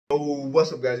So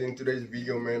what's up guys, in today's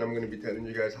video man, I'm going to be telling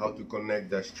you guys how to connect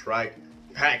the Strike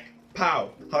Pack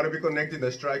how to be connecting the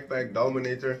Strike Pack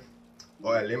Dominator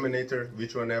or Eliminator,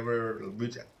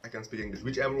 which I can speak English,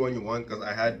 whichever one you want, because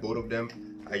I had both of them.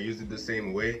 I used it the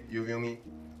same way, you feel me,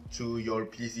 to your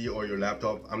PC or your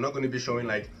laptop. I'm not going to be showing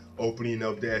like opening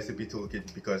up the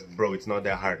Scptoolkit because bro, it's not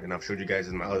that hard, and I've showed you guys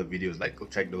in my other videos, like go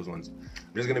check those ones.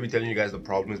 I'm just going to be telling you guys the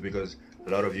problems because a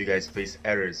lot of you guys face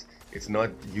errors. It's not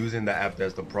using the app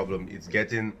that's the problem, it's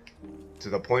getting to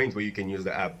the point where you can use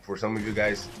the app. For some of you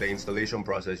guys, the installation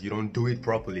process, you don't do it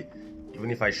properly.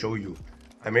 Even if I show you,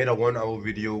 I made a 1-hour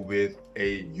video with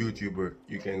a YouTuber,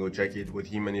 you can go check it, with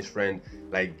him and his friend.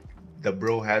 Like, the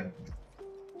bro had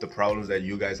the problems that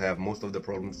you guys have, most of the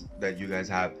problems that you guys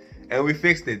have, and we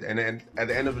fixed it. And then at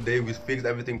the end of the day, we fixed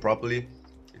everything properly.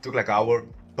 It took like an hour,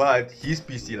 but his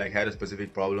PC like had a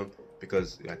specific problem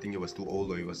because I think it was too old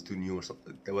or it was too new or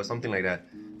something. There was something like that.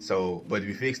 So, but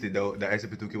we fixed it though. The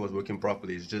Scptoolkit was working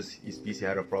properly. It's just his PC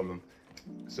had a problem.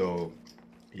 So,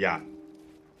 yeah,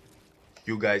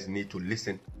 you guys need to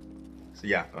listen. So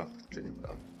yeah.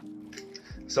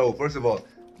 So first of all,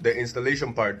 the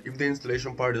installation part. If the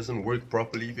installation part doesn't work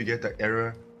properly, if you get the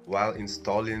error while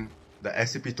installing the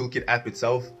Scptoolkit app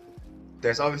itself,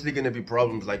 there's obviously going to be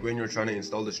problems. Like when you're trying to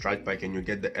install the Strike Pack and you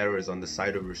get the errors on the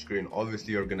side of your screen,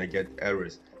 obviously you're going to get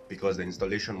errors because the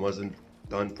installation wasn't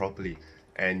done properly.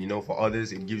 And you know, for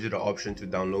others, it gives you the option to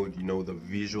download, you know, the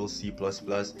Visual C++.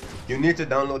 You need to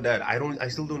download that. I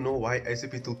still don't know why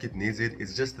Scptoolkit needs it.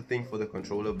 It's just a thing for the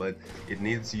controller, but it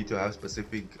needs you to have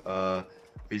specific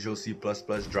Visual C++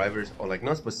 drivers, or like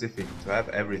not specific, to have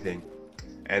everything.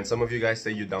 And some of you guys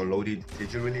say you downloaded.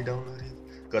 Did you really download it?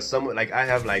 Because some, like I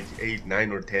have like 8,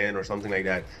 9 or 10 or something like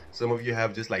that. Some of you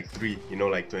have just like 3, you know,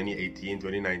 like 2018,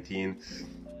 2019.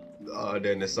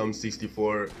 Then there's some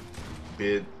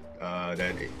 64-bit,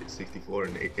 then 64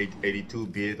 and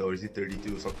 82-bit, or is it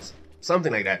 32,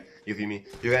 something like that. You feel me?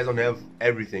 You guys don't have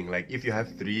everything. Like if you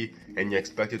have 3 and you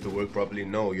expect it to work properly,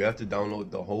 no, you have to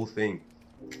download the whole thing.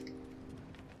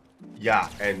 Yeah,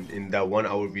 and in that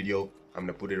 1-hour video, I'm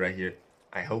gonna put it right here.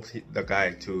 I helped the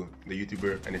guy to, the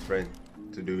YouTuber and his friend,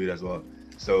 to do it as well.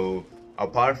 So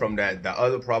apart from that, the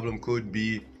other problem could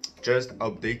be just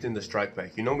updating the Strike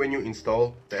Pack. You know, when you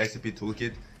install the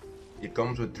Scptoolkit, it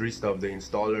comes with 3 stuff: the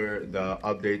installer, the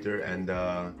updater, and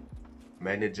the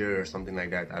manager or something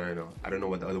like that. I don't know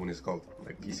what the other one is called.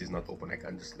 My PC is not open, I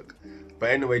can't just look.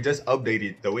 But anyway, just update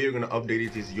it. The way you're gonna update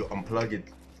it is you unplug it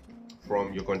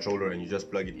from your controller and you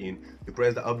just plug it in. You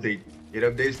press the update, it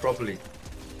updates properly.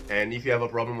 And if you have a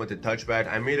problem with the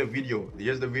touchpad, I made a video.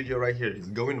 Here's the video right here. It's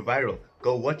going viral.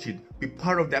 Go watch it. Be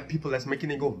part of that people that's making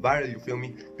it go viral, you feel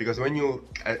me? Because when you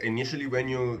initially when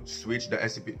you switch the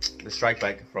Strike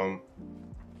Pack from,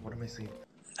 what am I saying?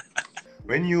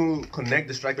 When you connect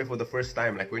the Strike Pack for the first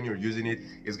time, like when you're using it,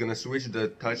 it's gonna switch the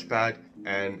touchpad,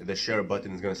 and the share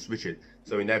button is gonna switch it.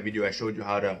 So in that video, I showed you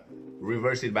how to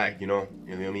reverse it back. You know,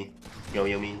 you feel me? You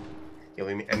feel me? You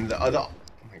feel me? And the other, oh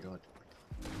my god,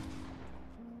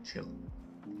 chill.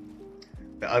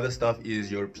 The other stuff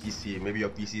is your PC. Maybe your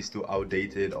PC is too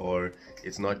outdated or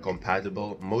it's not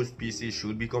compatible. Most PCs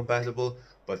should be compatible,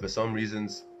 but for some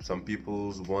reasons, some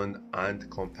people's one aren't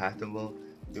compatible.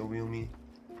 You feel me?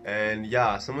 And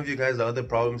yeah, some of you guys, the other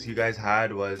problems you guys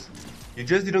had was you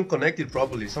just didn't connect it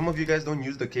properly. Some of you guys don't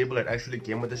use the cable that actually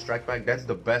came with the Strike Pack. That's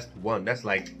the best one. That's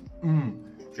like,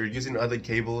 if you're using other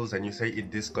cables and you say it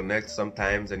disconnects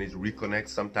sometimes and it reconnects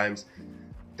sometimes,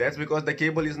 that's because the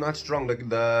cable is not strong.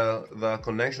 The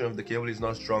connection of the cable is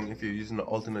not strong if you're using the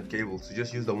alternate cable. So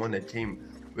just use the one that came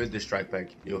with the Strike Pack.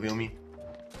 You feel me?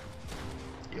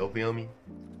 You feel me?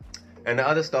 And the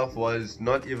other stuff was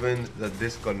not even the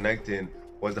disconnecting,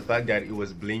 was the fact that it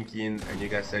was blinking and you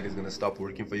guys said it's gonna stop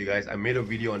working for you guys. I made a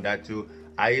video on that too.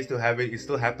 I used to have it. It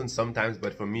still happens sometimes,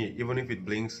 but for me, even if it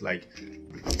blinks, like,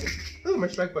 oh, my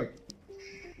Strike Pack.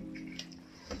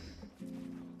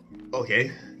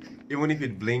 Okay. Even if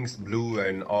it blinks blue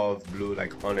and off blue,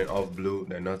 like on and off blue,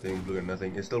 then nothing, blue and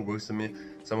nothing, it still works for me.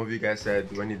 Some of you guys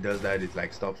said when it does that, it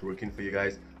like stops working for you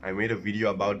guys. I made a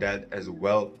video about that as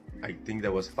well. I think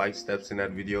there was 5 steps in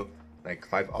that video, like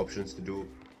 5 options to do,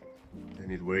 and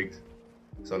it worked.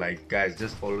 So like guys,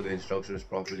 just follow the instructions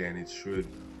properly and it should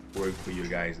work for you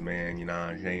guys, man. You know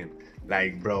what I'm saying?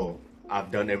 Like bro, I've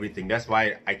done everything. That's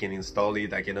why I can install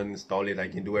it, I can uninstall it, I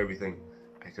can do everything.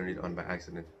 I turned it on by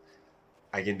accident.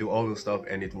 I can do all the stuff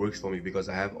and it works for me because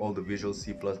I have all the Visual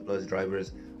C++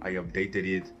 drivers. I updated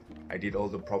it. I did all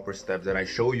the proper steps that I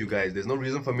show you guys. There's no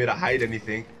reason for me to hide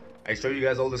anything. I show you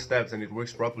guys all the steps and it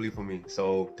works properly for me.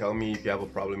 So tell me if you have a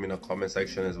problem in the comment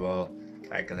section as well.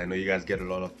 Like, cause I know you guys get a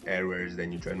lot of errors,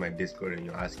 then you join my Discord and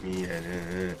you ask me,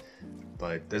 and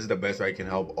but this is the best way I can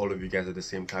help all of you guys at the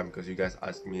same time, because you guys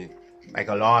ask me like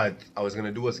a lot. I was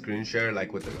gonna do a screen share,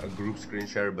 like with a group screen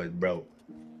share, but bro,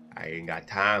 I ain't got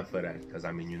time for that because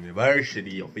I'm in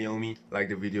university, you feel me? Like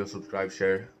the video, subscribe,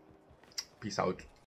 share. Peace out.